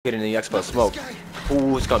Getting the X-Bus smoke.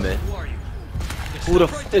 Who's coming? Who the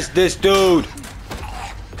f is this dude?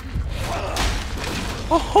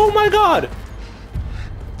 Oh my god!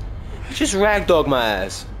 Just ragdogged my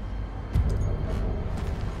ass.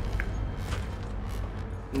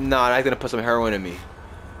 Nah, that's gonna put some heroin in me.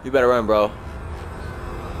 You better run, bro.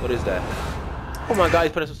 What is that? Oh my god,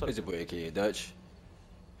 he's putting some stuff. It's your boy akaDutch.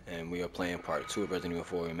 And we are playing part 2 of Resident Evil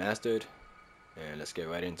 4 Remastered. And let's get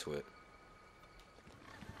right into it.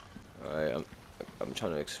 Alright, I'm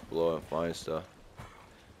trying to explore and find stuff.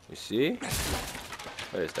 You see?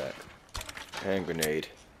 What is that? Hand grenade.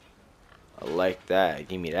 I like that.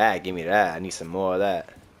 Give me that. Give me that. I need some more of that.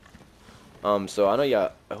 So I know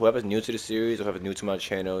y'all, whoever's new to the series or whoever's new to my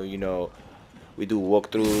channel, you know, we do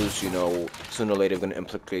walkthroughs. You know, sooner or later we're gonna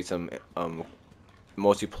implicate some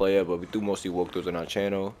multiplayer, but we do mostly walkthroughs on our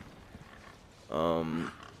channel.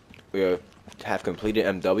 We have completed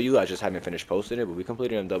MW. I just haven't finished posting it, but we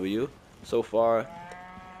completed MW so far.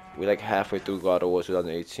 We like halfway through God of War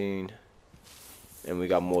 2018, and we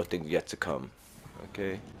got more things yet to come.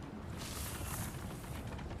 Okay.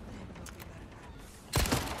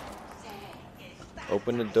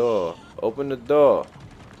 Open the door. Open the door.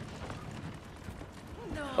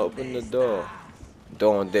 Open the door.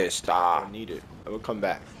 Don't this stop. I need it. I will come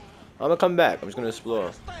back. I'm gonna come back. I'm just gonna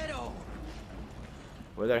explore.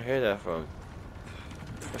 Where did I hear that from?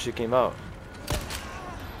 Oh, she came out.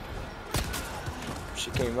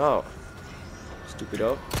 She came out.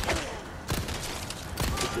 Stupido.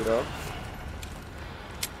 Stupido.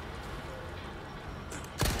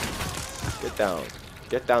 Get down.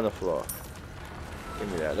 Get down the floor.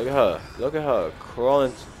 Give me that. Look at her. Look at her.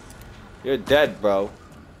 Crawling. You're dead, bro.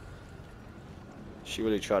 She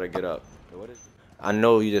really tried to get up. What is it? I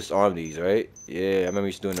know you disarmed these, right? Yeah, I remember you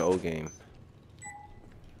used to do in the old game.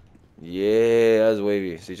 Yeah, that's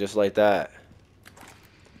wavy. See, just like that.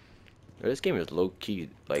 Yo, this game is low-key,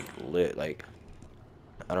 like, lit. Like,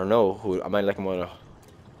 I don't know who. I might like him on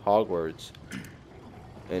Hogwarts.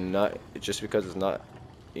 And not just because it's not,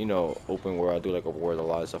 you know, open world. I do like a world, a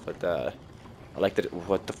lot of stuff like that. I like that.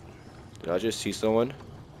 What the? Did I just see someone?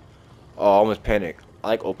 Oh, I almost panicked. I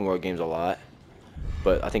like open world games a lot.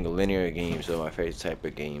 But I think linear games are my favorite type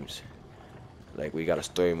of games. Like, we got a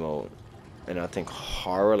story mode. And I think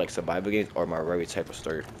horror, like survival games, are my very type of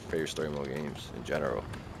favorite story mode games in general.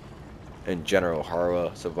 In general, horror,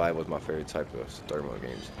 survival is my favorite type of story mode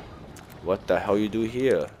games. What the hell you do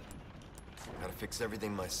here? Gotta fix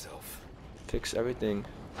everything myself. Fix everything.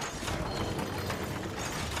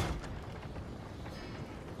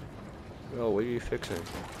 Yo, what are you fixing?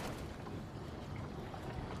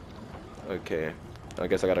 Okay. I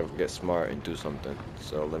guess I gotta get smart and do something.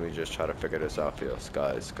 So let me just try to figure this out for you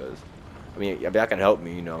guys, cause I mean, y'all can help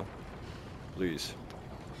me, you know. Please.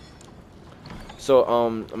 So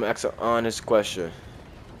I'm gonna ask an honest question.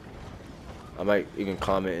 I might even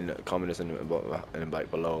comment this in the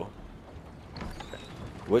below.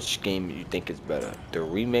 Which game you think is better, the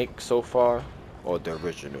remake so far or the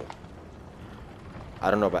original?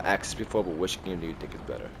 I don't know if I asked this before, but which game do you think is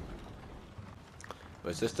better?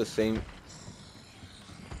 Is this the same?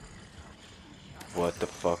 What the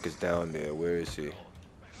fuck is down there? Where is he?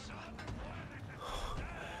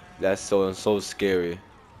 That's so scary.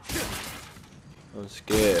 I'm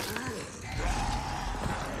scared.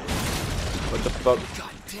 What the fuck?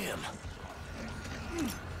 God damn.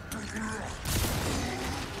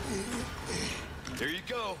 There you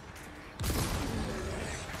go.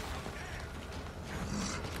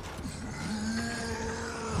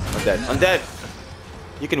 I'm dead. I'm dead.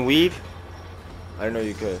 You can weave? I didn't know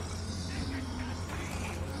you could.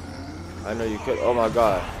 I know you could. Oh my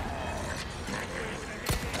god.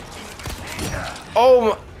 Oh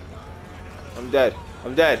my. I'm dead.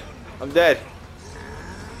 I'm dead. I'm dead.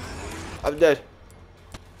 I'm dead.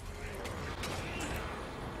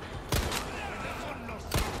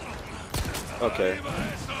 Okay.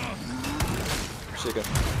 Chicken.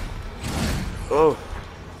 Oh.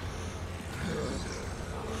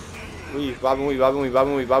 Weave, bob and weave, bob and weave, bob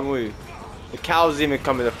and weave, bob and weave. The cows even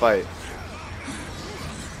coming to fight.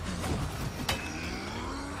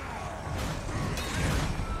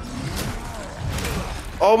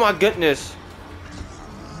 Oh my goodness.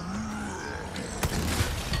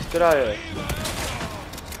 Get out of here.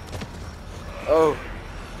 Oh.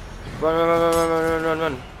 Run, run, run, run, run, run, run,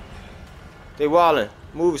 run. They wildin'.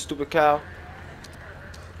 Move, stupid cow.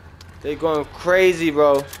 They going crazy,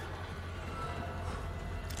 bro.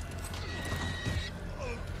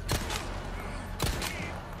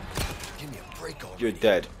 Give me a break already. You're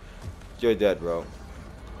dead. You're dead, bro.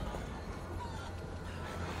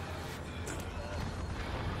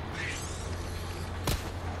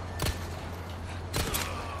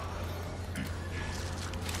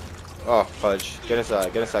 Oh, fudge. Get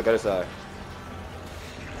inside, get inside, get inside.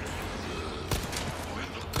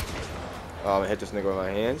 Oh, I'm gonna hit this nigga with my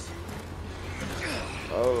hands.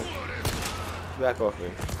 Oh. Back off me.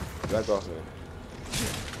 Back off me.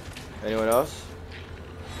 Anyone else?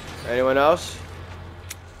 Anyone else?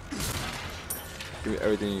 Give me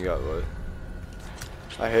everything you got, bud.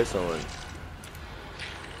 I hit someone.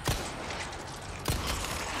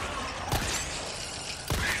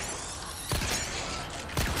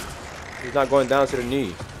 He's not going down to the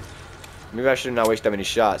knee. Maybe I should not waste that many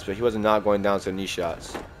shots, but he wasn't not going down to the knee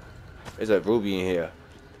shots. There's a ruby in here.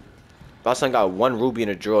 My son got one ruby in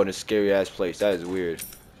a drawer in a scary ass place. That is weird.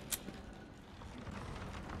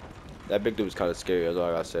 That big dude was kind of scary, that's all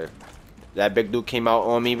I gotta say. That big dude came out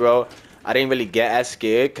on me, bro. I didn't really get as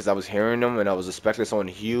scared because I was hearing him and I was expecting someone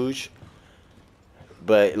huge.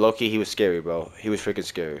 But low-key, he was scary, bro. He was freaking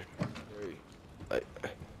scary.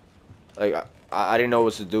 Like I didn't know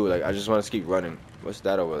what to do. Like, I just want to keep running. What's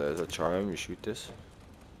that over there? Is a charm? You shoot this?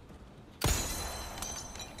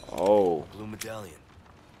 Oh. Blue medallion.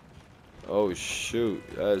 Oh, shoot.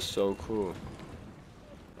 That is so cool.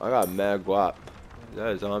 I got mad guap. Is that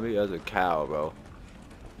a zombie? That's a cow, bro.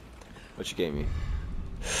 What you gave me?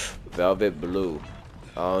 Velvet blue.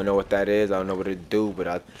 I don't know what that is. I don't know what it do, but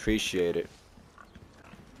I appreciate it.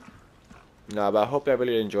 Nah, but I hope I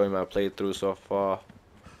really enjoyed my playthrough so far.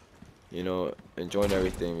 You know, enjoying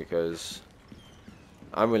everything because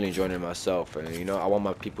I'm really enjoying it myself. And, you know, I want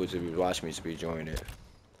my people to be watching me to be enjoying it.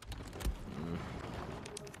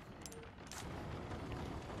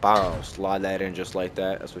 Bow, slide that in just like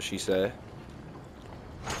that. That's what she said.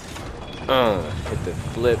 Hit the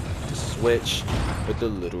flip, the switch, with the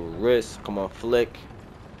little wrist. Come on, flick.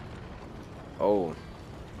 Oh.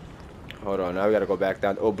 Hold on, now we gotta go back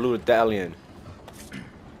down. Oh, blue medallion.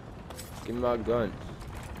 Give me my gun.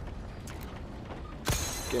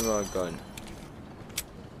 Give me my gun.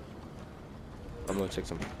 I'm gonna take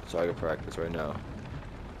some target practice right now.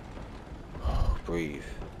 Breathe.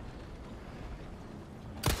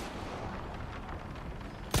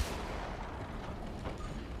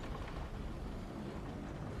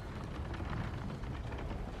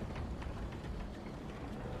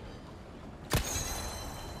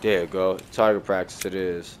 There you go. Target practice it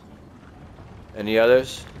is. Any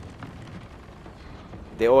others?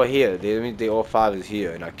 They all here. They all 5 is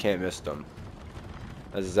here, and I can't miss them.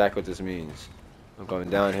 That's exactly what this means. I'm going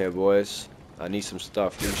down here, boys. I need some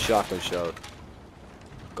stuff. Give me shotgun shell.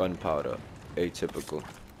 Gunpowder. Atypical.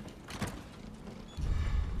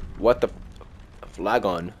 What the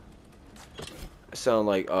flagon? It sound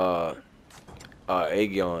like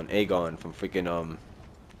Aegon from freaking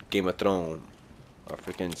Game of Thrones. Our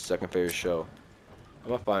freaking second favorite show.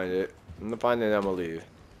 I'm gonna find it. I'm gonna find it and I'm gonna leave.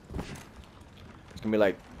 It's gonna be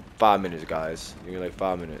like 5 minutes, guys. Give me like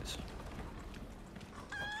 5 minutes.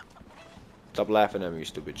 Stop laughing at me, you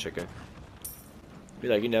stupid chicken. Be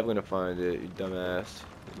like, you're never gonna find it, you dumbass.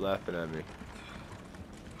 You're laughing at me.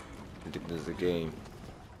 I think this is a game.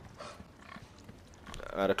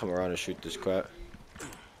 I gotta come around and shoot this crap.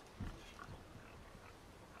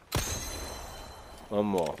 One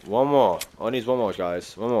more. One more. I need one more,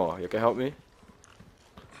 guys. One more. You can help me?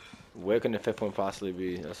 Where can the 5th one possibly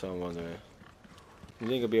be? That's what I'm wondering. You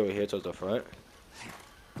think it'll be over here towards the front?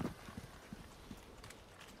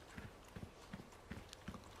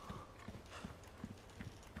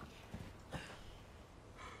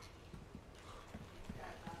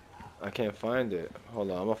 I can't find it.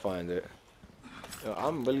 Hold on, I'm gonna find it. Yo,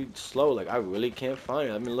 I'm really slow. Like, I really can't find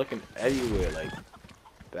it. I've been looking everywhere, like,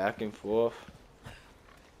 back and forth.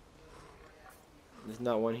 There's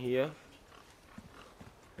not one here.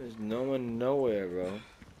 There's no one nowhere, bro.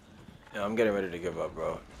 Yeah, I'm getting ready to give up,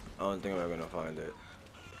 bro. I don't think I'm ever gonna find it.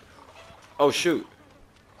 Oh, shoot.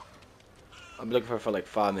 I've been looking for it for like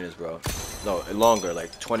 5 minutes, bro. No, longer,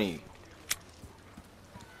 like 20.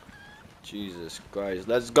 Jesus Christ.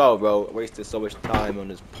 Let's go, bro. I wasted so much time on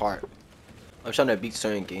this part. I'm trying to beat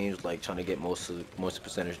certain games, like trying to get most of the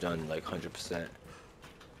percentage done, like 100%.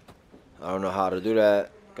 I don't know how to do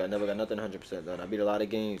that. I never got nothing 100% done. I beat a lot of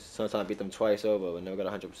games. Sometimes I beat them twice over, but never got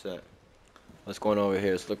 100%. What's going on over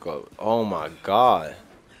here? Let's look up. Oh my god.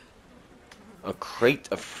 A crate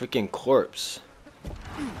of freaking corpse.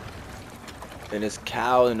 And this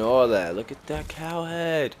cow and all that. Look at that cow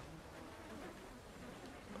head.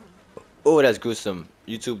 Oh, that's gruesome.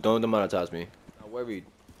 YouTube, don't demonetize me. Not worried.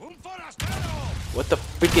 What the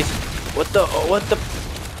freak is... What the... Oh, what the...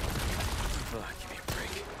 Give me a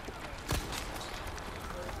break.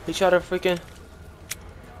 He tried to freaking...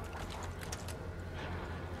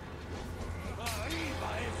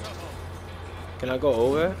 Can I go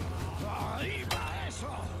over?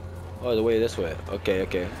 Oh, the way this way. Okay,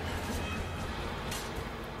 okay.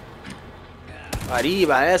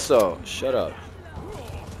 Arriba eso. Shut up.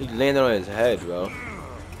 He landed on his head, bro.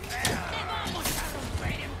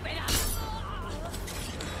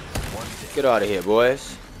 Get out of here,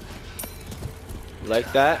 boys.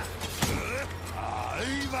 Like that?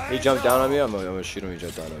 He jumped down on me. I'm gonna shoot him. He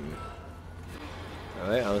jumped down on me.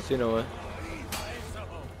 Alright, I don't see no one.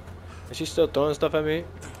 Is she still throwing stuff at me?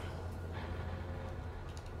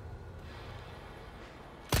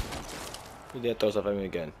 He did throw stuff at me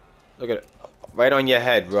again. Look at it. Right on your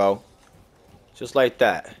head, bro. Just like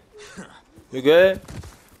that. You good?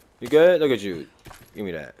 You good? Look at you. Give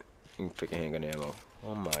me that. Freaking handgun ammo.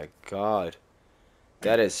 Oh my god.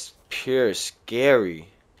 That is pure scary.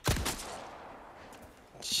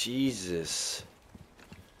 Jesus.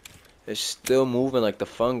 It's still moving like the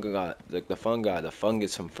fungi, the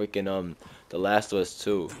fungus from freaking The Last of Us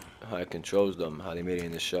 2. How it controls them, how they made it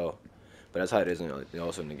in the show. But that's how it is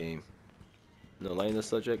also in the game. No light in the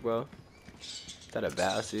subject, bro. Is that a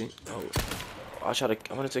Bassy? Oh, I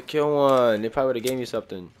wanted to kill one. They probably would have gave me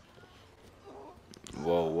something.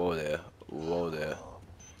 Whoa, whoa there, whoa there.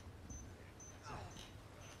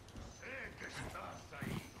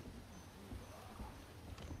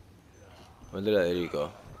 Where did that lady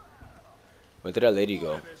go? Where did that lady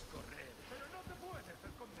go?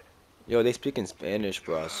 Yo, they speak in Spanish,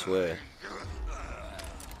 bro, I swear.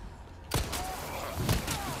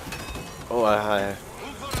 Oh, I...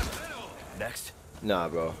 Next. Nah,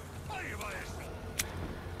 bro.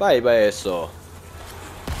 Bye, bye, eso.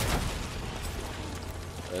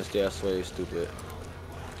 I swear you're stupid.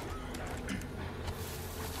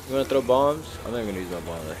 You wanna throw bombs? I'm not gonna use my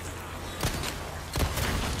bomb.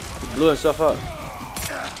 He blew himself up.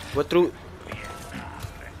 What through?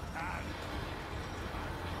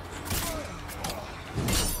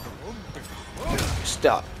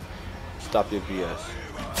 Stop. Stop your BS.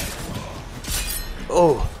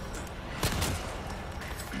 Oh.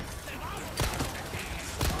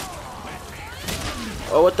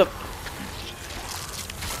 Oh, what the?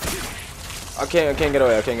 I can't get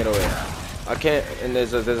away. I can't get away. I can't. And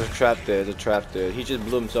there's a trap there. There's a trap there. He just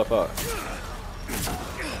blew himself up.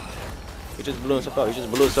 He just blew himself up. He just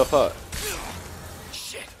blew himself up.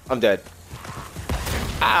 Shit. I'm dead.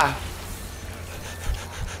 Ah.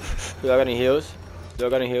 Y'all got any heals? Y'all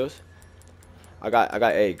got any heals? I got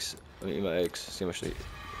eggs. Let me eat my eggs. See how much they eat.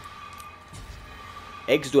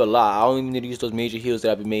 Eggs do a lot. I don't even need to use those major heals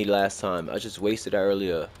that I made last time. I just wasted that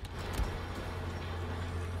earlier.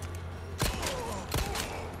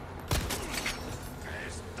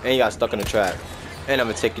 And you got stuck in the trap. And I'm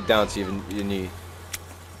gonna take you down to your knee.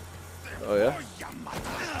 Oh yeah?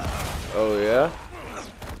 Oh yeah?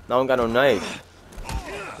 Now I don't got no knife.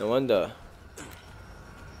 No wonder.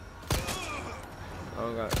 I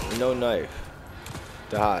don't got no knife.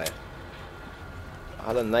 Die.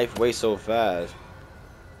 How the knife weighs so fast?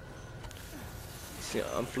 See,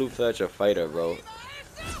 I'm Flute-Fletcher fighter, bro.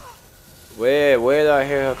 Where did I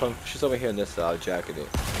hear her come? She's over here on this side, jacketed.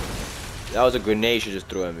 That was a grenade she just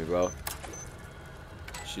threw at me, bro.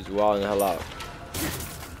 She's wilding the hell out.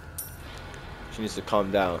 She needs to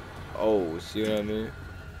calm down. Oh, see what I mean?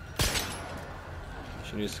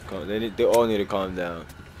 She needs to calm. They all need to calm down.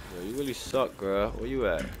 Yo, you really suck, girl. Where you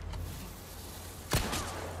at?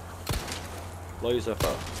 Blow yourself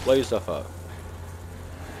up. Blow yourself up.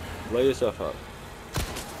 Blow yourself up.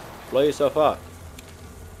 Blow yourself up.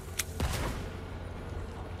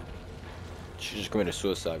 She just committed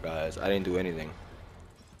suicide, guys. I didn't do anything.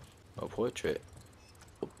 A portrait.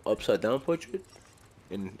 Upside down portrait?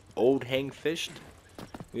 An old hangfish?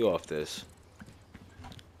 We off this.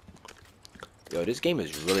 Yo, this game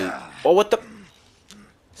is really... Oh, what the...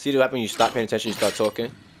 See what happens when you stop paying attention, you start talking?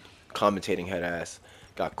 Commentating head ass.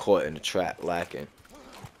 Got caught in the trap, lacking.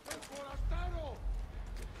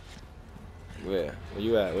 Where? Where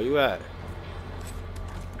you at? Where you at?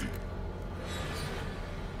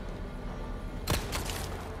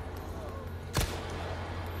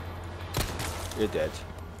 You're dead.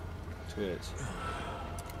 2 hits.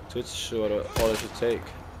 2 hits short of all it should take.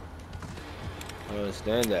 I don't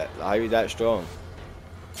understand that. How are you that strong?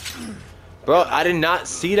 Bro, I did not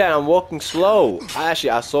see that. I'm walking slow. I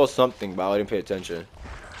saw something, but I didn't pay attention.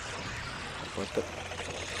 What the?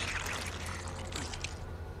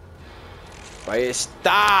 Right,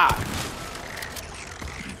 stop!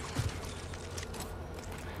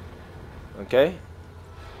 Okay?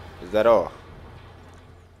 Is that all?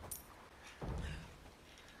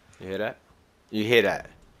 You hear that? You hear that?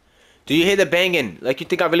 Do you hear the banging? Like you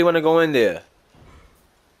think I really want to go in there?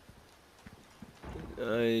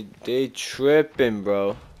 They tripping,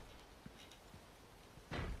 bro.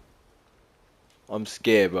 I'm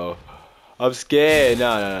scared, bro. I'm scared.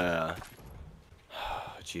 No.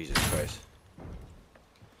 Jesus Christ.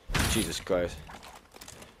 Jesus Christ.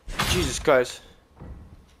 Jesus Christ.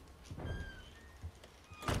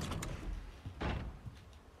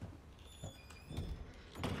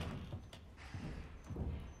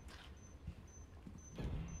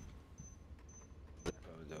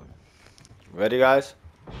 Ready, guys?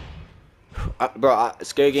 Bro,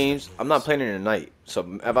 scary games, I'm not playing it in the night.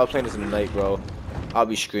 So if I play this in the night, bro, I'll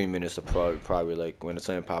be screaming this to probably like when the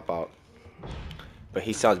sun pop out. But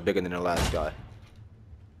he sounds bigger than the last guy.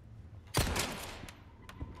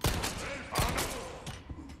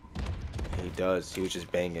 He does. He was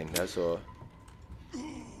just banging. That's all.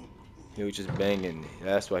 He was just banging.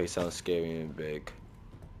 That's why he sounds scary and big.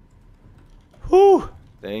 Whew!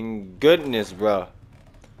 Thank goodness, bro.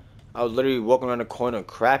 I was literally walking around the corner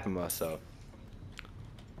crapping myself.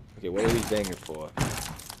 Okay, what are we banging for?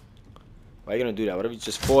 Why are you gonna do that? What if you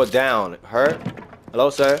just fall down? Hurt?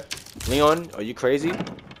 Hello, sir? Leon, are you crazy?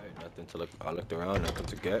 Nothing to look. I looked around, nothing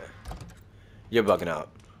to get. You're bugging out.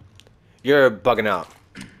 You're bugging out.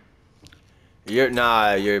 You're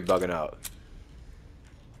bugging out.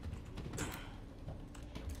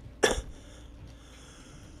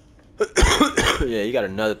 Yeah, you got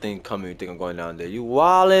another thing coming. You think I'm going down there? You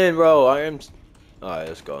wildin', bro. I am. All right,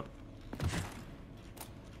 let's go.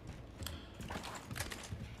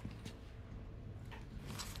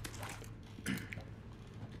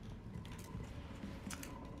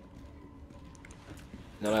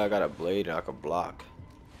 Now that I got a blade and I can block.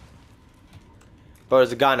 Bro,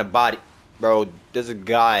 there's a guy in the body. Bro, there's a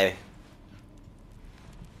guy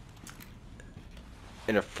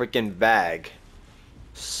in a freaking bag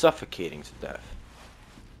suffocating to death.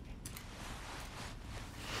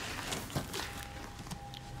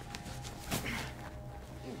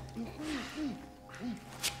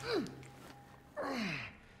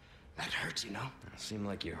 That hurts, you know? Seemed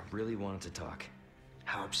like you really wanted to talk.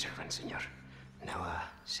 How observant, senor. Now,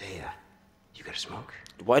 say, you got a smoke?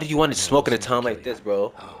 Why do you want to smoke in a time like this,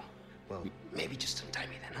 bro? Oh, well, maybe just untie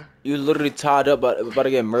me then, huh? You literally tied up, about to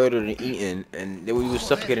get murdered and eaten, and then we were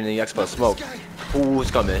suffocating and you asked about smoke. Who's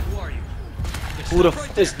coming? Who are you? Who the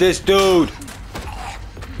f is this dude?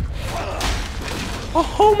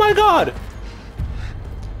 Oh my god!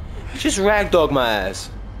 Just ragdogged my ass.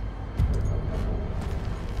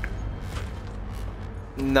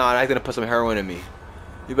 Nah, I'm gonna put some heroin in me.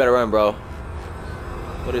 You better run, bro.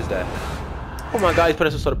 What is that? Oh my god, he's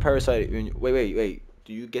putting some sort of parasite. Wait.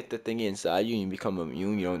 Do you get the thing inside you and you become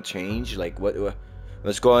immune? You don't change? Like,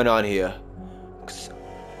 what's going on here?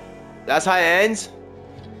 That's how it ends?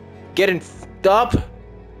 Getting f***ed up?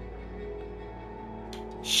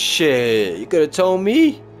 Shit, you could have told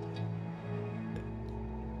me.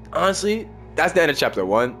 Honestly, that's the end of chapter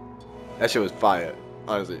 1. That shit was fire.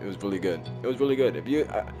 Honestly, it was really good. It was really good. If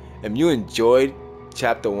you enjoyed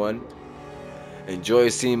chapter 1, enjoy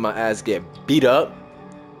seeing my ass get beat up,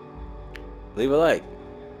 leave a like.